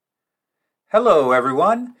Hello,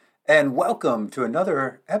 everyone, and welcome to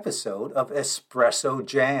another episode of Espresso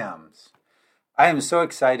Jams. I am so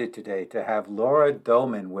excited today to have Laura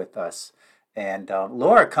Doman with us. And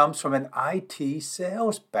Laura comes from an IT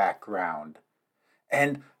sales background.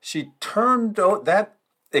 And she turned that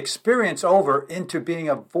experience over into being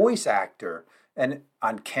a voice actor and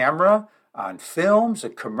on camera, on films,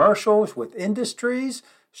 and commercials with industries.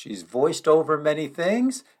 She's voiced over many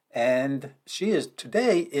things. And she is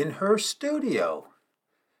today in her studio.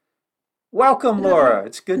 Welcome, Laura.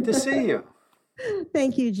 It's good to see you.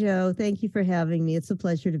 Thank you, Joe. Thank you for having me. It's a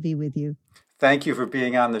pleasure to be with you. Thank you for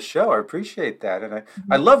being on the show. I appreciate that. And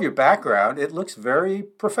I love your background. It looks very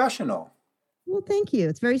professional. Well, thank you.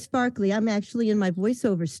 It's very sparkly. I'm actually in my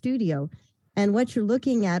voiceover studio. And what you're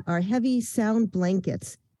looking at are heavy sound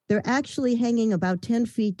blankets. They're actually hanging about 10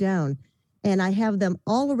 feet down. And I have them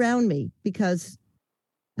all around me because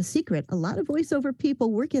a secret, a lot of voiceover people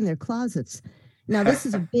work in their closets. Now, this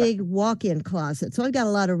is a big walk-in closet, so I've got a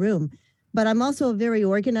lot of room. But I'm also a very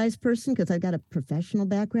organized person because I've got a professional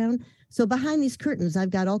background. So behind these curtains,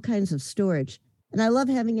 I've got all kinds of storage. And I love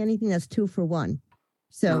having anything that's 2 for 1.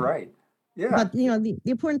 So, right. Yeah. But, the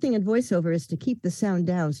important thing in voiceover is to keep the sound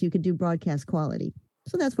down so you could do broadcast quality.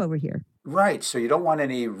 So that's why we're here. Right. So you don't want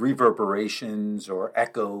any reverberations or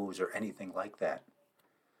echoes or anything like that.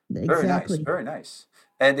 Exactly. Very nice.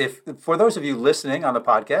 And if for those of you listening on the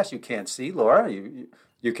podcast, you can't see Laura,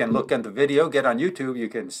 you can look at the video, get on YouTube, you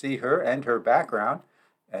can see her and her background,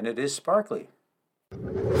 and it is sparkly.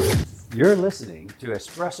 You're listening to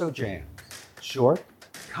Espresso Jams, short,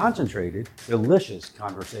 concentrated, delicious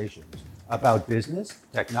conversations about business,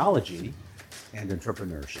 technology, and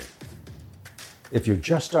entrepreneurship. If you're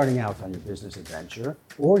just starting out on your business adventure,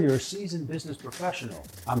 or you're a seasoned business professional,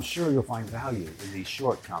 I'm sure you'll find value in these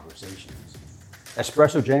short conversations.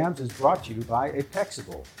 Espresso Jams is brought to you by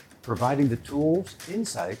𝐁𝐿𝐴, providing the tools,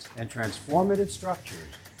 insights, and transformative structures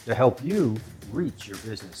to help you reach your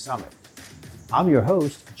business summit. I'm your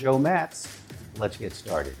host, Joe Matz. Let's get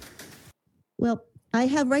started. Well, I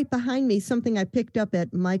have right behind me something I picked up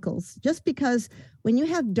at Michael's. Just because when you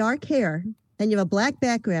have dark hair and you have a black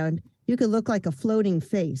background, you could look like a floating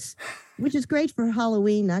face, which is great for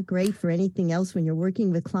Halloween, not great for anything else when you're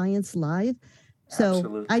working with clients live. So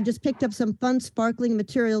Absolutely. I just picked up some fun sparkling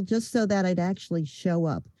material just so that I'd actually show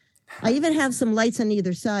up. I even have some lights on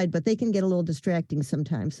either side, but they can get a little distracting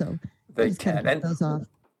sometimes. So they can. Take those off.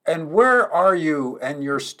 And where are you and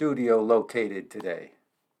your studio located today?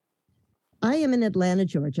 I am in Atlanta,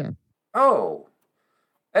 Georgia. Oh,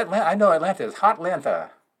 Atlanta. I know Atlanta is hot Atlanta.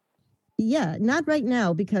 Yeah, not right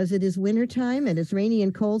now because it is wintertime and it's rainy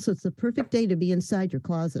and cold, so it's the perfect day to be inside your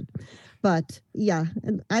closet. But yeah,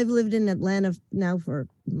 I've lived in Atlanta now for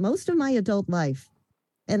most of my adult life,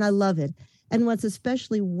 and I love it. And what's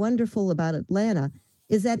especially wonderful about Atlanta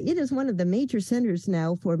is that it is one of the major centers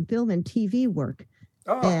now for film and TV work.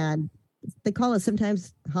 Oh. And they call it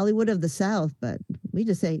sometimes Hollywood of the South, but we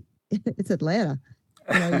just say it's Atlanta.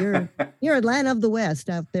 You're Atlanta of the West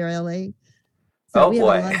out there, LA. So we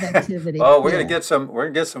boy. have a lot of activity. We're gonna get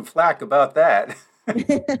some flack about that.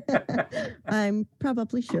 I'm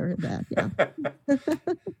probably sure of that. Yeah.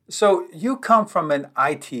 So you come from an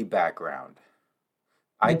IT background,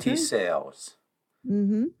 IT Okay. sales,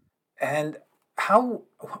 Mm-hmm. and how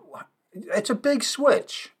it's a big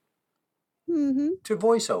switch Mm-hmm. to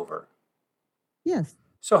voiceover. Yes.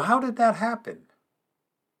 So how did that happen?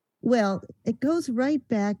 Well, it goes right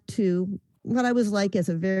back to what I was like as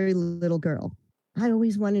a very little girl. I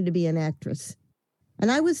always wanted to be an actress.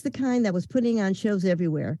 And I was the kind that was putting on shows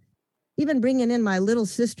everywhere, even bringing in my little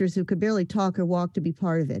sisters who could barely talk or walk to be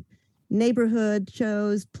part of it. Neighborhood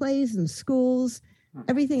shows, plays in schools,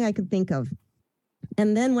 everything I could think of.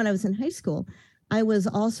 And then when I was in high school, I was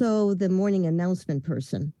also the morning announcement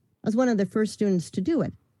person. I was one of the first students to do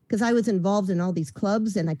it because I was involved in all these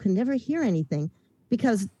clubs and I could never hear anything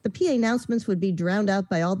because the PA announcements would be drowned out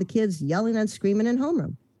by all the kids yelling and screaming in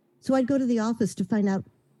homeroom. So I'd go to the office to find out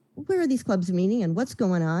where are these clubs meeting and what's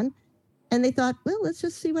going on. And they thought, well, let's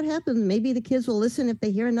just see what happens. Maybe the kids will listen if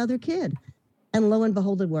they hear another kid. And lo and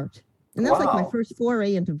behold, it worked. And that was like my first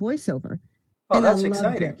foray into voiceover. Oh, and that's I loved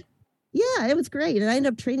exciting. it. Yeah, it was great. And I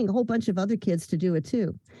ended up training a whole bunch of other kids to do it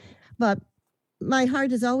too. But my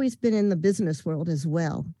heart has always been in the business world as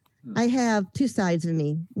well. I have 2 sides of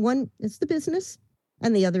me. One is the business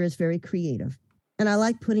and the other is very creative. And I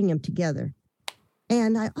like putting them together.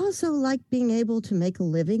 And I also like being able to make a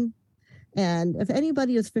living. And if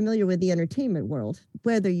anybody is familiar with the entertainment world,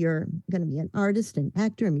 whether you're going to be an artist, an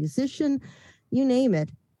actor, a musician, you name it,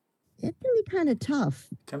 it can be kind of tough.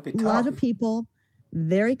 Can be A tough. lot of people,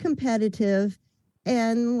 very competitive,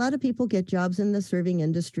 And a lot of people get jobs in the serving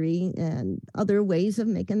industry and other ways of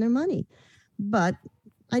making their money. But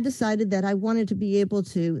I decided that I wanted to be able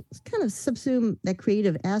to kind of subsume that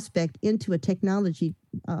creative aspect into a technology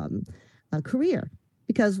career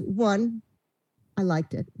because, one, I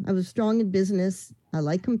liked it. I was strong in business. I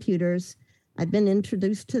like computers. I've been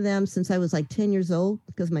introduced to them since I was like 10 years old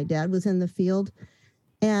because my dad was in the field.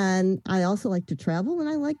 And I also like to travel and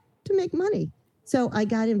I like to make money. So I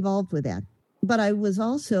got involved with that. But I was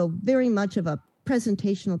also very much of a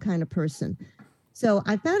presentational kind of person. So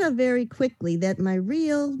I found out very quickly that my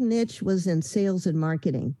real niche was in sales and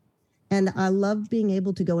marketing. And I loved being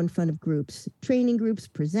able to go in front of groups, training groups,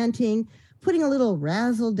 presenting, putting a little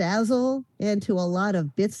razzle dazzle into a lot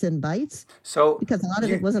of bits and bytes. So because a lot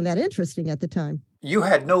of it wasn't that interesting at the time. you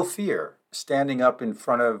had no fear standing up in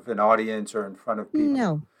front of an audience or in front of people.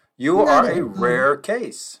 No. You are a rare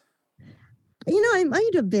case. I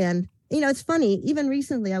might have been. It's funny. Even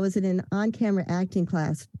recently, I was in an on-camera acting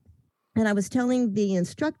class, and I was telling the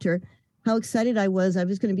instructor how excited I was. I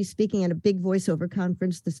was going to be speaking at a big voiceover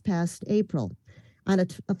conference this past April on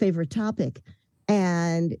a favorite topic.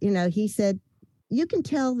 And, he said, you can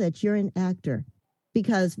tell that you're an actor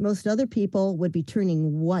because most other people would be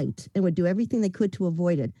turning white and would do everything they could to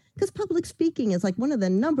avoid it. Because public speaking is like one of the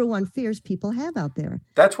number one fears people have out there.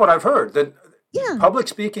 That's what I've heard. That yeah. Public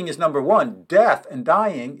speaking is number one. Death and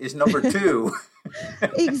dying is number two.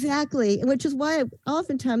 Exactly. Which is why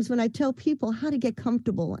oftentimes when I tell people how to get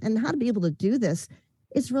comfortable and how to be able to do this,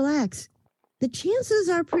 it's relax. The chances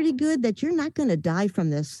are pretty good that you're not going to die from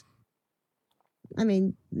this. I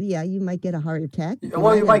mean, yeah, you might get a heart attack.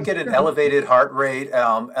 Well, you might get an elevated heart rate,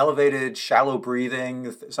 elevated shallow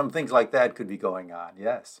breathing. Some things like that could be going on.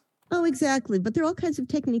 Yes. Oh, exactly. But there are all kinds of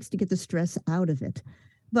techniques to get the stress out of it.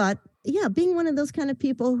 But yeah, being one of those kind of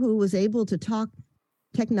people who was able to talk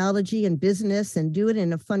technology and business and do it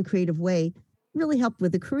in a fun, creative way really helped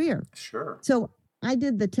with the career. Sure. So I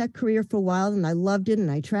did the tech career for a while and I loved it and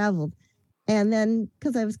I traveled. And then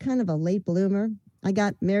because I was kind of a late bloomer, I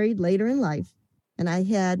got married later in life and I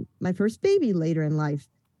had my first baby later in life.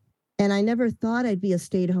 And I never thought I'd be a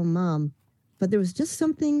stay-at-home mom, but there was just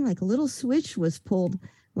something like a little switch was pulled.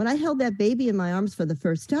 When I held that baby in my arms for the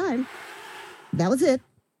first time, that was it.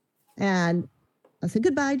 And I said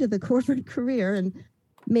goodbye to the corporate career and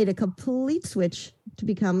made a complete switch to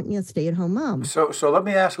become a stay-at-home mom. So let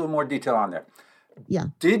me ask a little more detail on that. Yeah.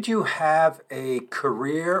 Did you have a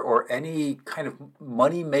career or any kind of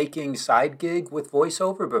money-making side gig with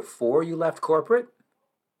voiceover before you left corporate?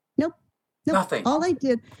 Nope. Nothing. All I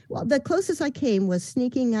did, well, the closest I came was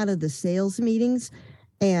sneaking out of the sales meetings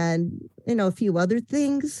and, a few other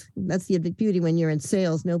things. That's the beauty when you're in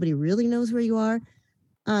sales. Nobody really knows where you are.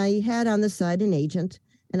 I had on the side an agent,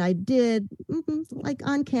 and I did like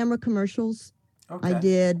on-camera commercials. Okay. I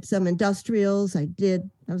did some industrials. I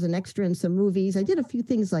was an extra in some movies. I did a few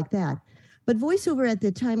things like that. But voiceover at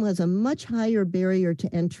the time was a much higher barrier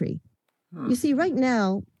to entry. You see, right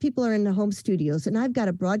now, people are in the home studios, and I've got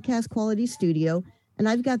a broadcast quality studio, and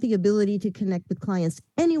I've got the ability to connect with clients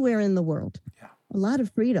anywhere in the world. Yeah. A lot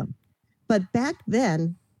of freedom. But back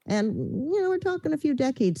then, and, we're talking a few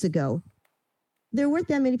decades ago, there weren't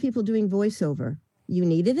that many people doing voiceover. You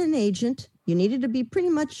needed an agent. You needed to be pretty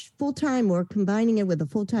much full-time or combining it with a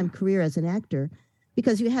full-time career as an actor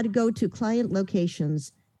because you had to go to client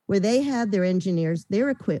locations where they had their engineers, their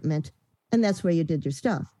equipment, and that's where you did your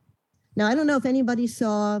stuff. Now, I don't know if anybody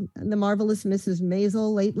saw The Marvelous Mrs.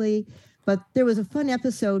 Maisel lately, but there was a fun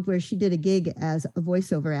episode where she did a gig as a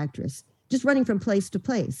voiceover actress, just running from place to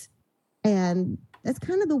place. And that's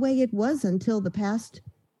kind of the way it was until the past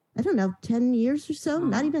 10 years or so,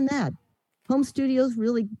 not even that. Home studios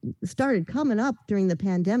really started coming up during the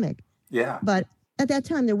pandemic. Yeah. But at that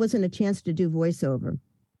time, there wasn't a chance to do voiceover.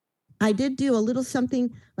 I did do a little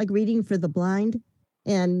something like reading for the blind.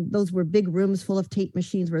 And those were big rooms full of tape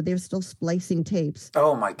machines where they're still splicing tapes.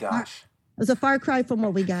 Oh, my gosh. It was a far cry from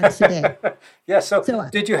what we got today. Yeah. So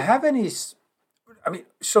did you have any,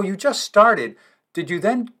 so you just started. Did you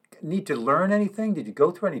then need to learn anything? Did you go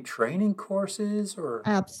through any training courses or?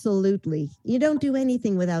 Absolutely. You don't do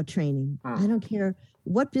anything without training. I don't care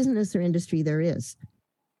what business or industry there is.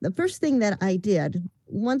 The first thing that I did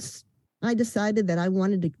once I decided that I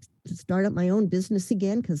wanted to start up my own business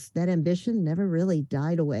again, because that ambition never really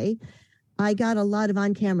died away, I got a lot of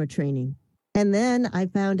on-camera training. And then I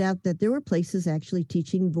found out that there were places actually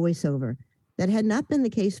teaching voiceover. That had not been the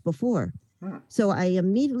case before. So I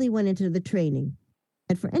immediately went into the training.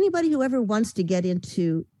 And for anybody who ever wants to get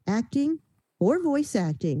into acting or voice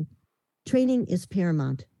acting, training is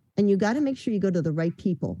paramount. And you got to make sure you go to the right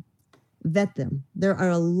people. vet them. There are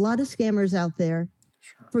a lot of scammers out there.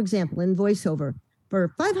 Sure. For example, in voiceover,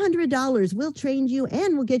 for $500, we'll train you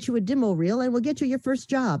and we'll get you a demo reel and we'll get you your first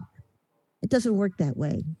job. It doesn't work that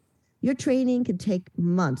way. Your training can take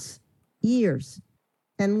months, years.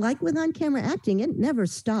 And like with on-camera acting, it never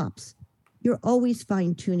stops. You're always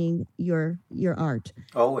fine-tuning your art.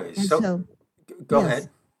 Always. And So go ahead.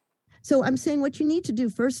 So I'm saying what you need to do,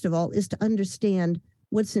 first of all, is to understand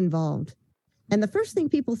what's involved. And the first thing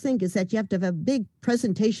people think is that you have to have a big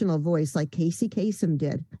presentational voice like 𝐾𝐶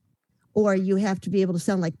did, or you have to be able to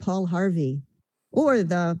sound like Paul Harvey, or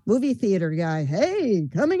the movie theater guy. Hey,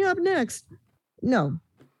 coming up next. No,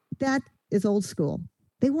 that is old school.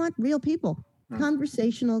 They want real people,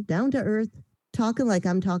 conversational, down to earth, talking like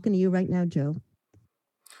I'm talking to you right now, Joe.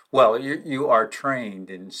 Well, you are trained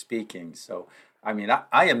in speaking, so I mean,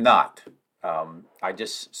 I am not. I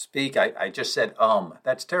just speak. I just said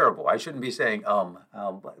That's terrible. I shouldn't be saying I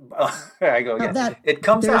go, yeah. It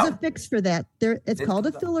comes out. There's a fix for that. It's called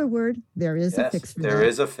a filler word. There is a fix for that. There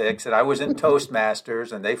is a fix. And I was in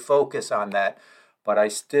Toastmasters, and they focus on that, but I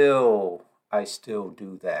still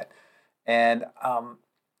do that. And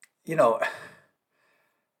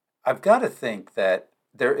I've got to think that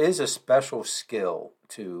there is a special skill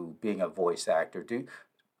to being a voice actor.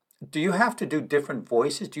 Do you have to do different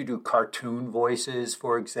voices? Do you do cartoon voices,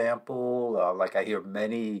 for example? Like I hear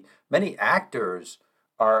many actors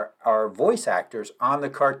are voice actors on the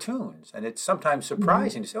cartoons, and it's sometimes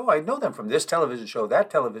surprising to say, "Oh, I know them from this television show,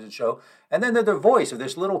 that television show," and then they're the voice of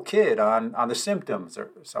this little kid on The Simpsons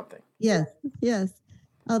or something. Yes.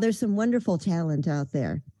 Oh, there's some wonderful talent out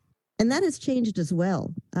there, and that has changed as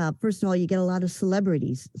well. First of all, you get a lot of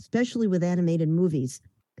celebrities, especially with animated movies,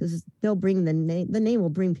 because they'll bring the name will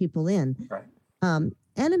bring people in. Right.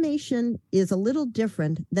 Animation is a little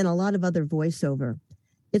different than a lot of other voiceover.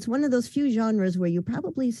 It's one of those few genres where you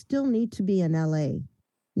probably still need to be in LA.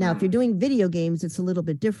 Now, if you're doing video games, it's a little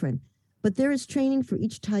bit different, but there is training for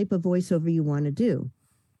each type of voiceover you want to do.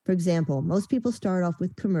 For example, most people start off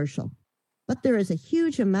with commercial, but there is a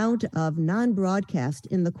huge amount of non-broadcast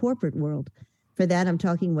in the corporate world. For that, I'm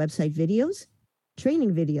talking website videos,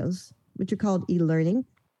 training videos, which are called e-learning.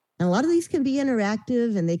 And a lot of these can be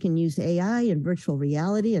interactive, and they can use AI and virtual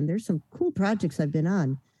reality. And there's some cool projects I've been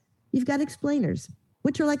on. You've got explainers,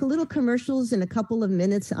 which are like little commercials in a couple of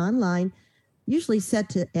minutes online, usually set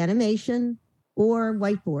to animation or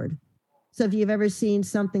whiteboard. So if you've ever seen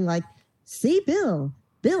something like, see Bill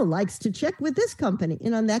likes to check with this company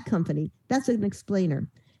and on that company, that's an explainer.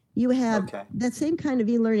 You have that same kind of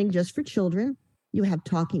e-learning just for children. You have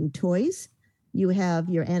talking toys. You have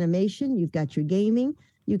your animation. You've got your gaming.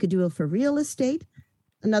 You could do it for real estate.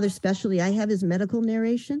 Another specialty I have is medical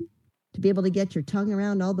narration. To be able to get your tongue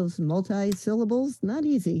around all those multi-syllables, not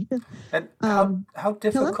easy. And how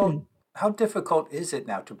difficult is it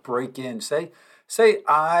now to break in? Say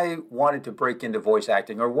I wanted to break into voice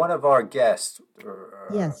acting, or one of our guests or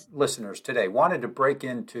listeners today wanted to break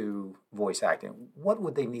into voice acting. What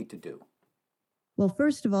would they need to do? Well,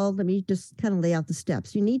 first of all, let me just kind of lay out the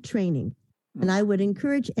steps. You need training. And I would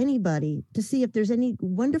encourage anybody to see if there's any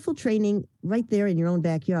wonderful training right there in your own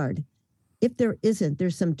backyard. If there isn't,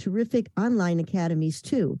 there's some terrific online academies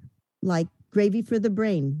too, like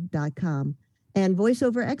gravyforthebrain.com and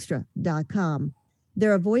voiceoverextra.com.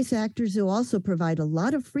 There are voice actors who also provide a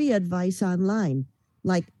lot of free advice online,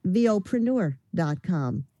 like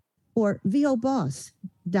vopreneur.com or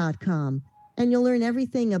voboss.com. And you'll learn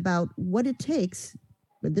everything about what it takes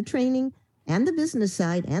with the training and the business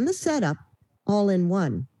side and the setup all in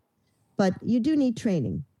one. But you do need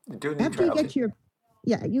training. After you get you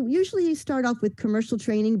usually start off with commercial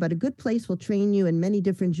training, but a good place will train you in many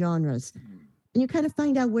different genres. And you kind of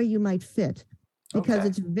find out where you might fit, because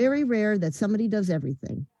it's very rare that somebody does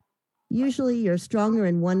everything. Usually you're stronger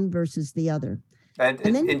in one versus the other. And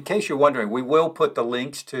then, in case you're wondering, we will put the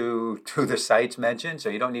links to the sites mentioned, so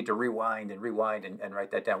you don't need to rewind and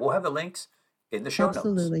write that down. We'll have the links in the show notes.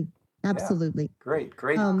 Absolutely. Yeah.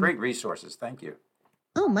 Great resources. Thank you.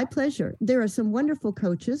 Oh, my pleasure. There are some wonderful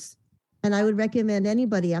coaches, and I would recommend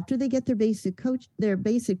anybody after they get their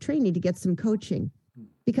basic training to get some coaching,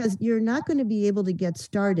 because you're not going to be able to get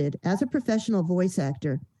started as a professional voice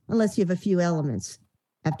actor unless you have a few elements.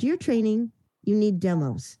 After your training, you need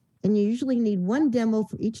demos, and you usually need one demo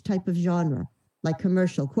for each type of genre, like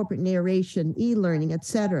commercial, corporate narration, e-learning,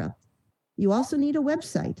 etc. You also need a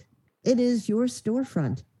website. It is your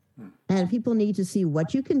storefront. And people need to see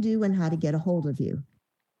what you can do and how to get a hold of you.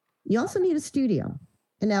 You also need a studio.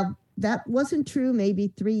 And now that wasn't true maybe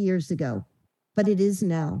 3 years ago, but it is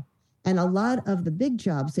now. And a lot of the big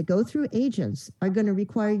jobs that go through agents are going to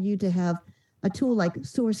require you to have a tool like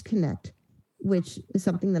Source Connect, which is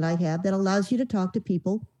something that I have that allows you to talk to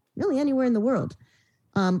people really anywhere in the world,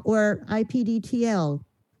 or IPDTL,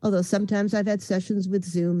 although sometimes I've had sessions with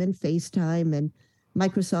Zoom and FaceTime and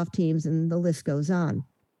Microsoft Teams, and the list goes on.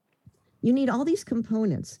 You need all these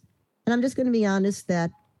components. And I'm just going to be honest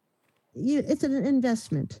that it's an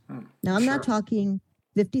investment. Now, I'm not talking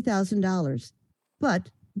 $50,000, but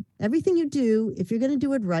everything you do, if you're going to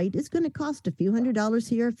do it right, it's going to cost a few $100s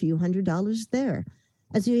here, a few $100s there.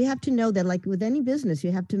 And so you have to know that, like with any business,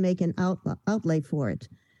 you have to make an outlay for it.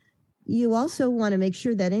 You also want to make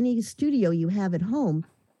sure that any studio you have at home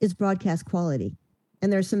is broadcast quality.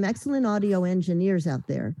 And there's some excellent audio engineers out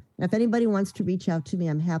there. And if anybody wants to reach out to me,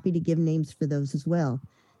 I'm happy to give names for those as well.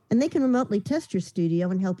 And they can remotely test your studio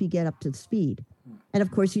and help you get up to speed. And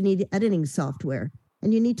of course, you need editing software,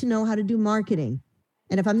 and you need to know how to do marketing.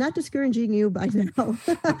 And if I'm not discouraging you by now,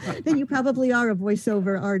 then you probably are a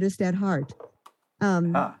voiceover artist at heart.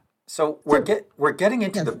 So we're getting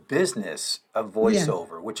into the business of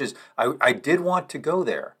voiceover, which is, I did want to go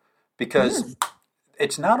there because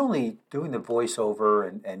it's not only doing the voiceover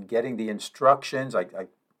and getting the instructions.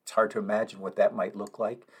 It's hard to imagine what that might look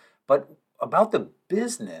like, but about the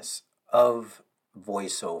business of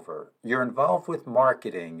voiceover. You're involved with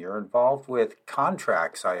marketing, you're involved with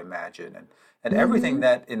contracts, I imagine, and everything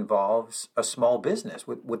that involves a small business.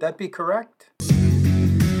 Would that be correct?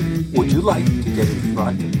 Would you like to get in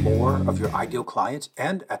front of more of your ideal clients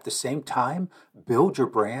and at the same time build your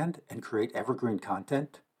brand and create evergreen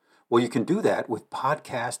content? Well, you can do that with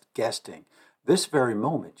podcast guesting. This very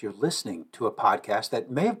moment, you're listening to a podcast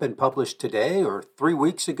that may have been published today or 3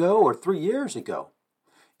 weeks ago or 3 years ago.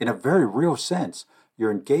 In a very real sense,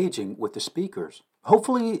 you're engaging with the speakers,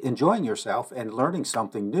 hopefully enjoying yourself and learning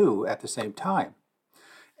something new at the same time.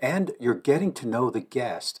 And you're getting to know the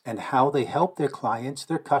guest and how they help their clients,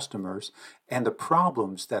 their customers, and the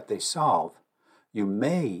problems that they solve. You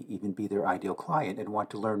may even be their ideal client and want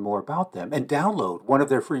to learn more about them and download one of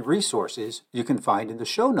their free resources you can find in the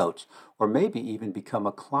show notes, or maybe even become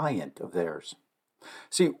a client of theirs.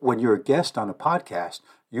 See, when you're a guest on a podcast,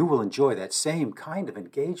 you will enjoy that same kind of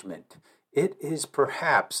engagement. It is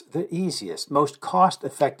perhaps the easiest, most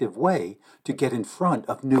cost-effective way to get in front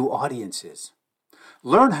of new audiences.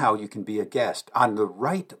 Learn how you can be a guest on the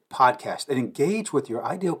right podcast and engage with your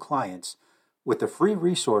ideal clients with the free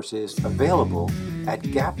resources available at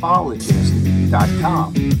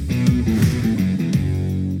gapologist.com.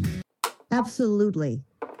 Absolutely.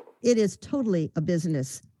 It is totally a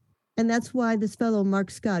business. And that's why this fellow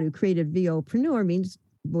Mark Scott, who created VOpreneur, means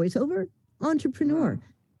voiceover entrepreneur.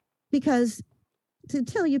 Because to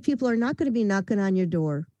tell you people are not going to be knocking on your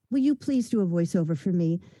door, will you please do a voiceover for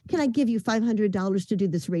me? Can I give you $500 to do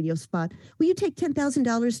this radio spot? Will you take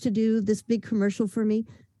 $10,000 to do this big commercial for me?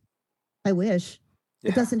 I wish.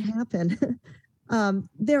 It doesn't happen.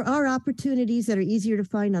 There are opportunities that are easier to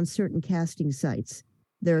find on certain casting sites.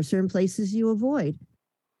 There are certain places you avoid,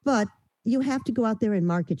 but you have to go out there and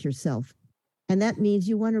market yourself. And that means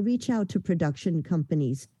you want to reach out to production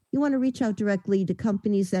companies. You want to reach out directly to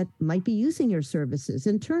companies that might be using your services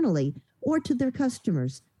internally or to their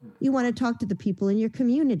customers. You want to talk to the people in your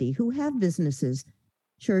community who have businesses,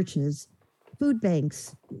 churches, food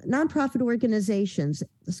banks, nonprofit organizations,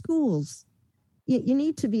 schools. You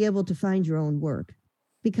need to be able to find your own work,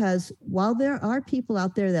 because while there are people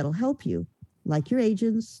out there that'll help you, like your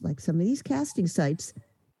agents, like some of these casting sites,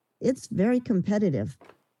 it's very competitive.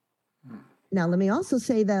 Now, let me also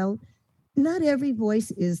say, though, not every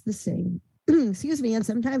voice is the same. Excuse me. And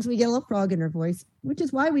sometimes we get a little frog in our voice, which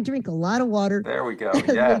is why we drink a lot of water. There we go.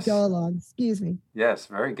 As Yes. we go along. Excuse me. Yes,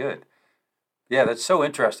 very good. Yeah, that's so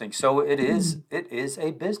interesting. So it is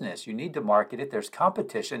a business. You need to market it. There's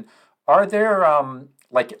competition. Are there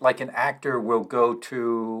like an actor will go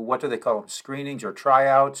to, what do they call them, screenings or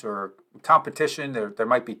tryouts or competition? There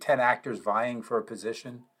might be 10 actors vying for a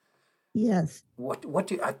position. Yes. What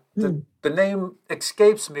do you, the name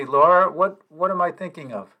escapes me, Laura. What am I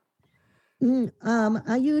thinking of?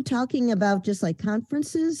 Are you talking about just like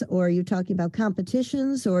conferences, or are you talking about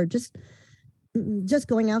competitions, or just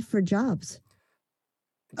going out for jobs?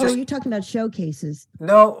 Or are you talking about showcases?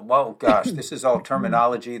 No, well, gosh, this is all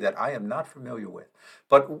terminology that I am not familiar with.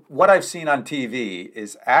 But what I've seen on TV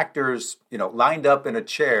is actors, lined up in a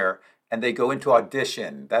chair and they go into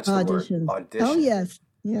audition. That's the word, audition. Oh, yes.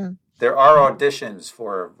 Yeah. There are auditions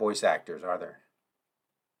for voice actors, are there?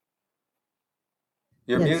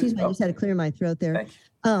 Excuse me, I just had to clear my throat there. Thank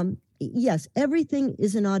you. Yes, everything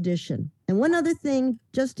is an audition. And one other thing,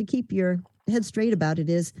 just to keep your head straight about it,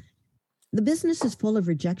 is the business is full of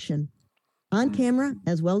rejection on camera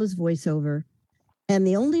as well as voiceover. And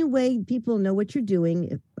the only way people know what you're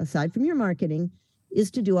doing, aside from your marketing, is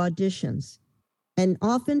to do auditions. And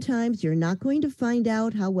oftentimes you're not going to find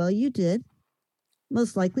out how well you did.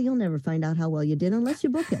 Most likely you'll never find out how well you did unless you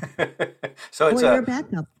book it. So it's or you're a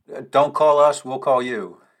backup. Don't call us, we'll call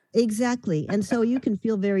you. Exactly. And so you can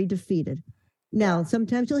feel very defeated. Now,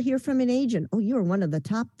 sometimes you'll hear from an agent, oh, you were one of the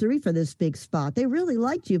top 3 for this big spot. They really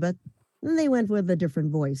liked you, but then they went with a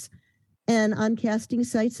different voice. And on casting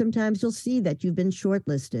sites, sometimes you'll see that you've been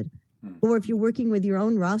shortlisted. Or if you're working with your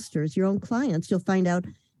own rosters, your own clients, you'll find out,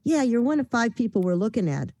 yeah, you're one of 5 people we're looking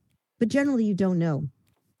at. But generally, you don't know.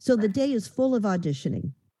 So the day is full of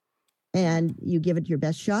auditioning. And you give it your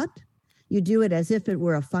best shot. You do it as if it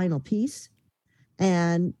were a final piece.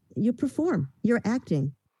 And you perform. You're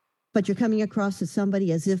acting. But you're coming across as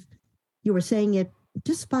somebody as if you were saying it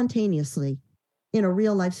just spontaneously in a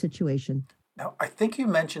real life situation. Now, I think you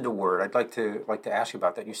mentioned a word. I'd like to ask you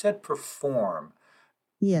about that. You said perform.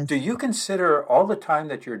 Yes. Do you consider all the time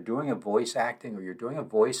that you're doing a voice acting or you're doing a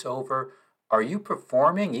voiceover, are you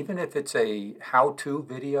performing even if it's a how-to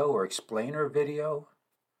video or explainer video?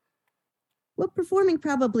 Well, performing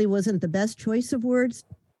probably wasn't the best choice of words,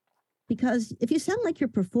 because if you sound like you're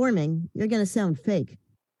performing, you're going to sound fake.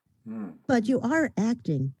 But you are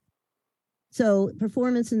acting. So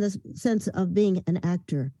performance in the sense of being an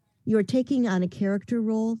actor. You're taking on a character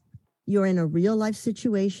role. You're in a real life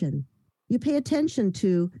situation. You pay attention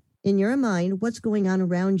to, in your mind, what's going on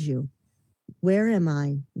around you. Where am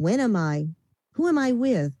I? When am I? Who am I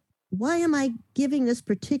with? Why am I giving this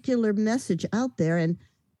particular message out there? And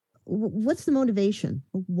what's the motivation?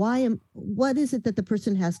 What is it that the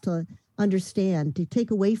person has to understand, to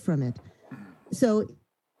take away from it? So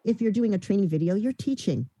if you're doing a training video, you're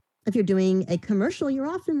teaching. If you're doing a commercial, you're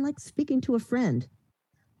often like speaking to a friend.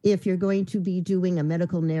 If you're going to be doing a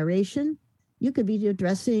medical narration, you could be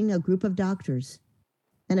addressing a group of doctors.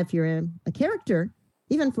 And if you're a character,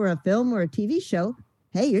 even for a film or a TV show,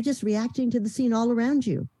 hey, you're just reacting to the scene all around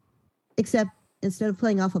you. Except instead of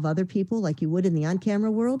playing off of other people like you would in the on-camera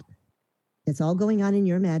world, it's all going on in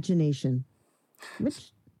your imagination,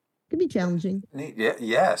 which could be challenging.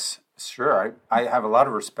 Yes, sure. I have a lot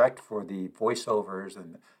of respect for the voiceovers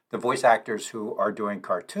and the voice actors who are doing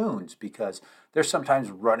cartoons, because they're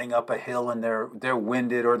sometimes running up a hill and they're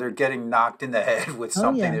winded or they're getting knocked in the head with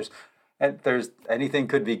something. Oh, yeah. There's anything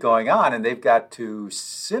could be going on, and they've got to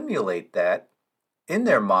simulate that in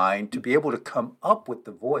their mind to be able to come up with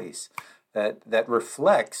the voice that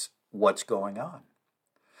reflects what's going on.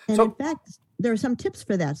 And in fact, there are some tips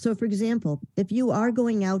for that. So, for example, if you are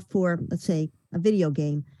going out for, let's say, a video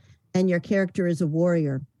game, and your character is a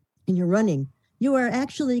warrior, and you're running, you are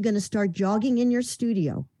actually going to start jogging in your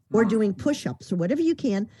studio or doing push-ups or whatever you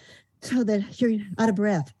can so that you're out of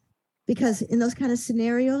breath. Because in those kind of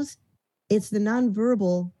scenarios, it's the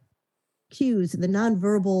nonverbal cues, the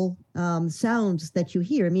nonverbal sounds that you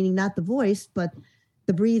hear, meaning not the voice, but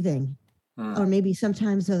the breathing, or maybe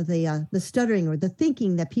sometimes of the stuttering or the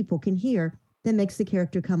thinking that people can hear that makes the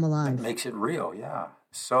character come alive. It makes it real, yeah.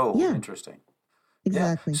 So interesting.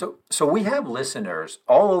 Exactly. Yeah. So we have listeners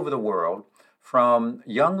all over the world, from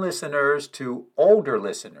young listeners to older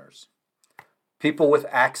listeners, people with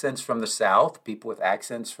accents from the South, people with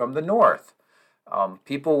accents from the North,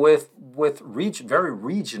 people with very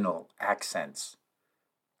regional accents,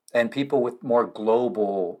 and people with more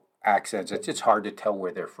global accents. It's hard to tell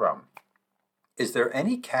where they're from. Is there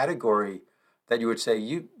any category that you would say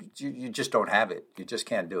you just don't have it? You just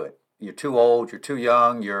can't do it. You're too old. You're too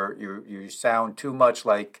young. You sound too much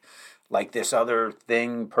like this other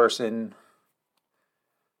person.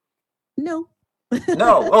 No.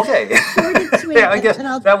 Okay. Yeah, I guess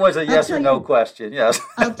that was a yes or no question. Yes.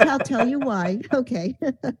 I'll tell you why. Okay.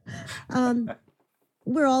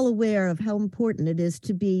 We're all aware of how important it is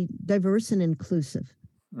to be diverse and inclusive.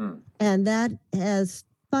 And that has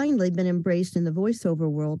finally been embraced in the voiceover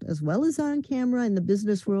world, as well as on camera, in the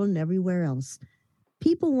business world, and everywhere else.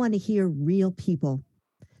 People want to hear real people.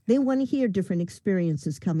 They want to hear different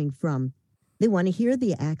experiences coming from. They want to hear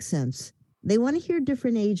the accents. They want to hear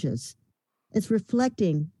different ages. It's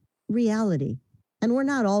reflecting reality. And we're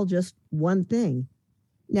not all just one thing.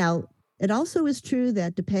 Now, it also is true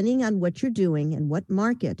that depending on what you're doing and what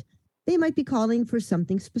market, they might be calling for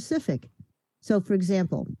something specific. So, for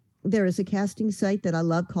example, there is a casting site that I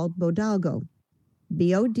love called Bodalgo,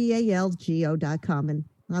 BODALGO.com, and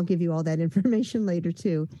I'll give you all that information later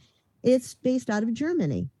too. It's based out of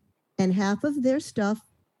Germany, and half of their stuff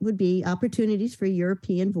would be opportunities for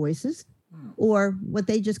European voices, or what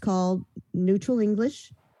they just call neutral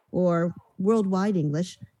English or worldwide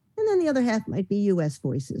English, and then the other half might be U.S.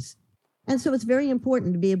 voices. And so it's very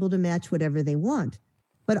important to be able to match whatever they want.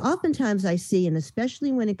 But oftentimes I see, and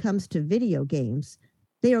especially when it comes to video games,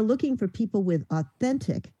 they are looking for people with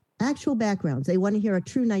authentic, actual backgrounds. They want to hear a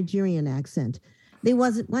true Nigerian accent. They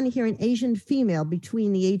want to hear an Asian female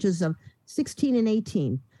between the ages of 16 and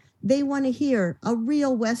 18. They want to hear a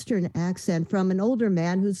real Western accent from an older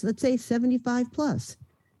man who's, let's say, 75 plus.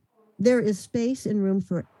 There is space and room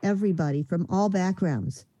for everybody from all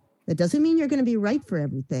backgrounds. That doesn't mean you're going to be right for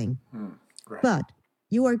everything, right. But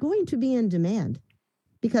you are going to be in demand,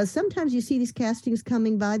 because sometimes you see these castings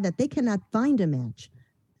coming by that they cannot find a match.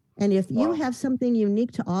 And if you have something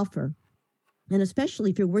unique to offer, and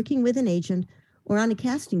especially if you're working with an agent or on a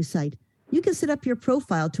casting site, you can set up your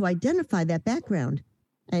profile to identify that background.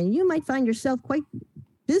 And you might find yourself quite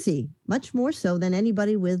busy, much more so than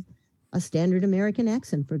anybody with a standard American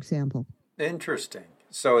accent, for example. Interesting.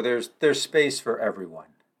 So there's space for everyone.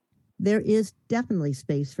 There is definitely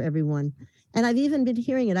space for everyone. And I've even been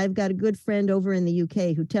hearing it. I've got a good friend over in the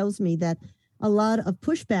UK who tells me that a lot of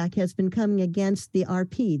pushback has been coming against the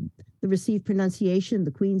RP, the received pronunciation, the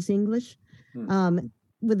Queen's English,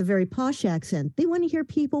 with a very posh accent. They want to hear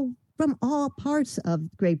people from all parts of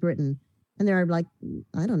Great Britain. And there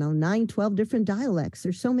are 9, 12 different dialects.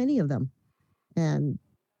 There's so many of them. And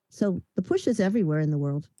so the push is everywhere in the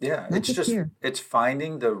world. Yeah, it's just here. It's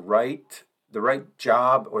finding the right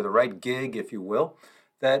job or the right gig, if you will,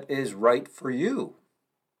 that is right for you.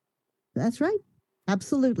 That's right.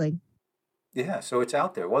 Absolutely. Yeah, so it's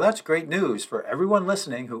out there. Well, that's great news for everyone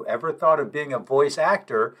listening who ever thought of being a voice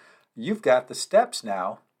actor. You've got the steps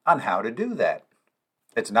now on how to do that.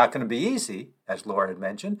 It's not going to be easy, as Laura had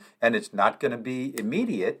mentioned, and it's not going to be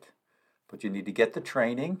immediate, but you need to get the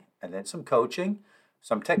training and then some coaching,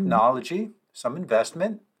 some technology, some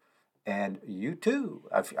investment, and you too.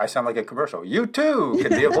 I sound like a commercial. You too can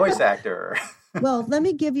be a voice actor. Well, let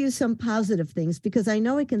me give you some positive things, because I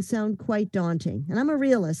know it can sound quite daunting. And I'm a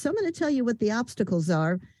realist, so I'm going to tell you what the obstacles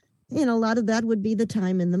are. A lot of that would be the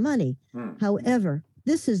time and the money. However,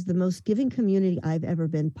 this is the most giving community I've ever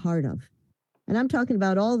been part of. And I'm talking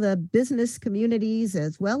about all the business communities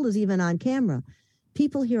as well as even on camera.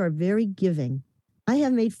 People here are very giving. I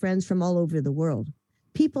have made friends from all over the world.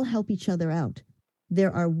 People help each other out.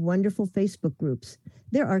 There are wonderful Facebook groups.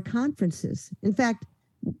 There are conferences. In fact,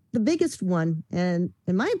 the biggest one, and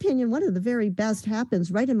in my opinion, one of the very best,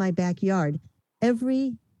 happens right in my backyard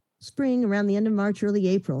every spring around the end of March, early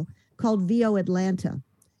April, called VO Atlanta.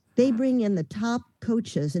 They bring in the top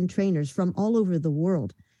coaches and trainers from all over the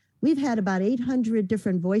world. We've had about 800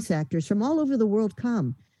 different voice actors from all over the world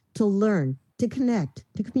come to learn, to connect,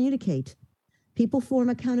 to communicate. People form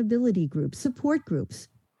accountability groups, support groups.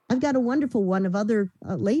 I've got a wonderful one of other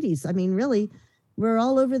ladies. I mean, really, we're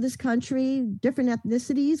all over this country, different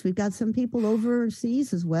ethnicities. We've got some people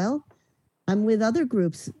overseas as well. I'm with other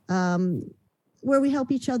groups where we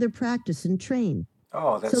help each other practice and train.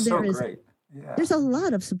 Oh, that's so great. Yeah. There's a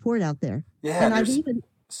lot of support out there. Yeah, and there's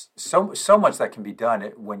so much that can be done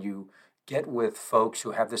when you get with folks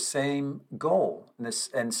who have the same goal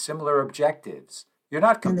and similar objectives. You're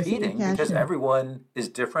not competing because everyone is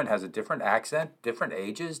different, has a different accent, different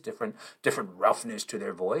ages, different roughness to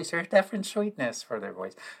their voice, or different sweetness for their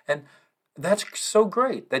voice. And that's so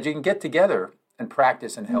great that you can get together and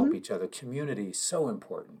practice and help each other. Community is so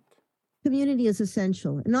important. Community is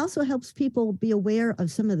essential, and also helps people be aware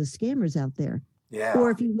of some of the scammers out there. Yeah. Or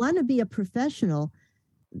if you want to be a professional,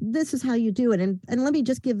 this is how you do it. And let me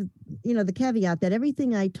just give, the caveat that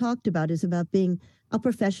everything I talked about is about being a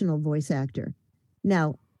professional voice actor.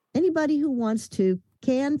 Now, anybody who wants to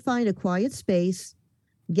can find a quiet space,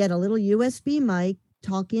 get a little USB mic,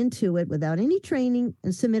 talk into it without any training,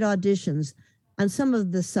 and submit auditions on some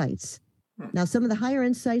of the sites. Now, some of the higher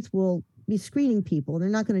end sites will be screening people. They're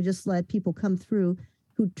not going to just let people come through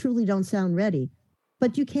who truly don't sound ready.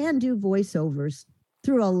 But you can do voiceovers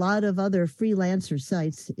through a lot of other freelancer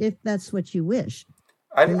sites if that's what you wish.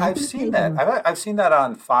 I've seen that. I've seen that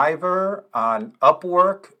on Fiverr, on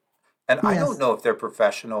Upwork. And I don't know if they're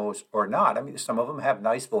professionals or not. I mean, some of them have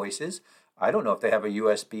nice voices. I don't know if they have a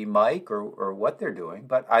USB mic or what they're doing,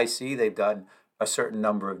 but I see they've done a certain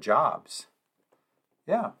number of jobs.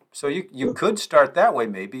 Yeah. So you could start that way.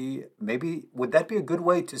 Maybe would that be a good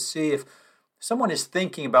way to see if someone is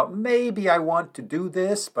thinking about, maybe I want to do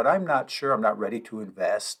this, but I'm not sure, I'm not ready to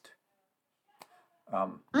invest?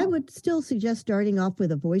 I would still suggest starting off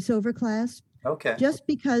with a voiceover class. Okay. Just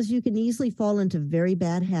because you can easily fall into very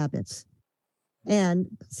bad habits. And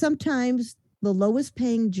sometimes the lowest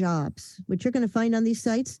paying jobs, which you're going to find on these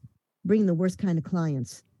sites, bring the worst kind of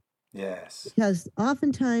clients. Yes. Because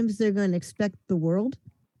oftentimes they're going to expect the world.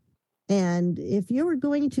 And if you're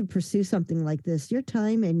going to pursue something like this, your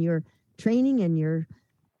time and your training and your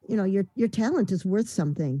talent is worth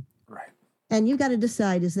something. Right. And you got to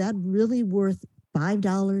decide, is that really worth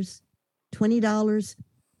 $5, $20?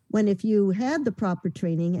 When if you had the proper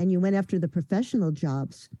training and you went after the professional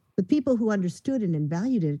jobs, the people who understood it and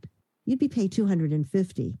valued it, you'd be paid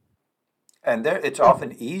 $250. And it's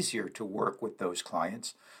often easier to work with those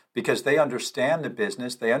clients because they understand the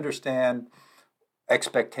business, they understand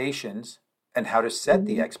expectations and how to set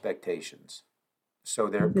the expectations. So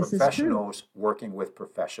they're professionals working with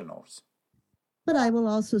professionals. But I will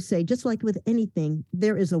also say, just like with anything,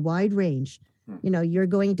 there is a wide range. You're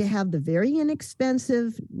going to have the very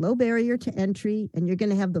inexpensive, low barrier to entry, and you're going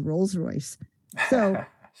to have the Rolls Royce. So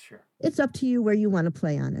sure. It's up to you where you want to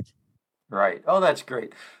play on it. Right. Oh, that's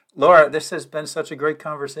great. Laura, this has been such a great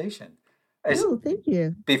conversation. Thank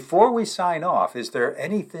you. Before we sign off, is there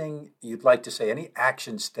anything you'd like to say, any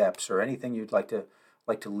action steps or anything you'd like to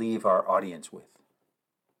leave our audience with?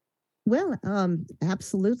 Well,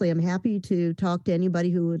 absolutely. I'm happy to talk to anybody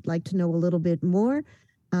who would like to know a little bit more.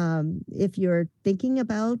 If you're thinking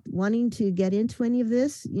about wanting to get into any of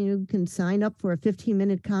this, you can sign up for a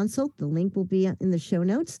 15-minute consult. The link will be in the show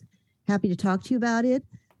notes. Happy to talk to you about it.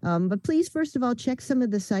 But please, first of all, check some of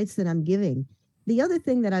the sites that I'm giving. The other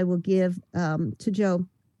thing that I will give to Joe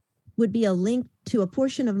would be a link to a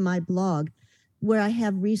portion of my blog where I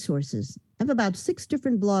have resources. I have about 6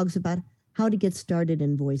 different blogs about how to get started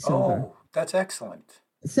in voiceover. Oh, that's excellent.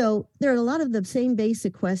 So there are a lot of the same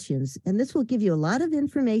basic questions, and this will give you a lot of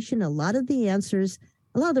information, a lot of the answers,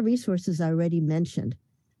 a lot of the resources I already mentioned.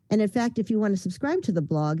 And in fact, if you want to subscribe to the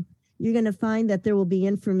blog, you're going to find that there will be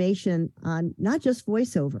information on not just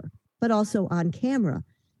voiceover, but also on camera.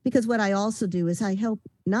 Because what I also do is I help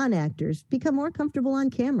non-actors become more comfortable on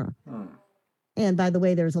camera. And by the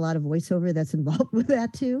way, there's a lot of voiceover that's involved with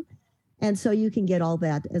that too. And so you can get all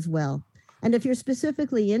that as well. And if you're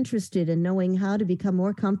specifically interested in knowing how to become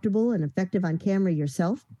more comfortable and effective on camera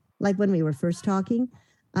yourself, like when we were first talking,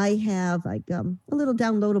 I have a little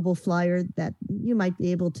downloadable flyer that you might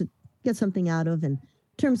be able to get something out of in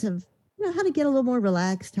terms of how to get a little more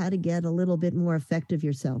relaxed, how to get a little bit more effective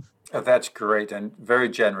yourself. Oh, that's great and very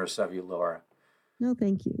generous of you, Laura. No,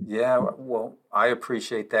 thank you. Yeah, well, I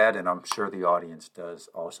appreciate that, and I'm sure the audience does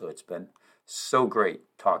also. It's been so great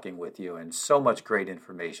talking with you and so much great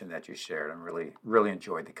information that you shared. I really, really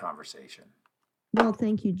enjoyed the conversation. Well,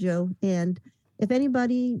 thank you, Joe. And if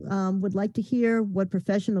anybody would like to hear what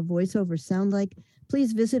professional voiceovers sound like,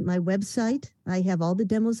 please visit my website. I have all the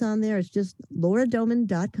demos on there. It's just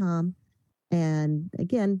lauradoman.com. And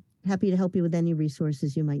again, happy to help you with any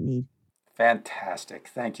resources you might need. Fantastic.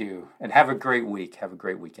 Thank you. And have a great week. Have a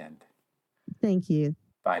great weekend. Thank you.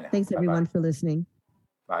 Bye now. Thanks, everyone, for listening.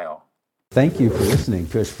 Bye all. Thank you for listening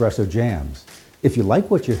to Espresso Jams. If you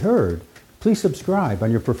like what you heard, please subscribe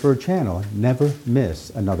on your preferred channel and never miss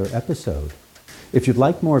another episode. If you'd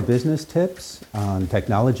like more business tips on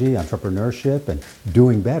technology, entrepreneurship, and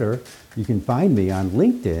doing better, you can find me on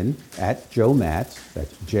LinkedIn at Joe Matz,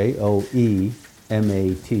 that's JoeMatz,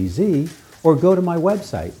 or go to my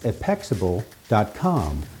website,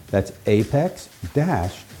 apexable.com, that's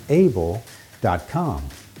apex-able.com.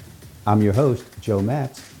 I'm your host, Joe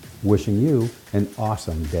Matz, wishing you an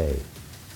awesome day.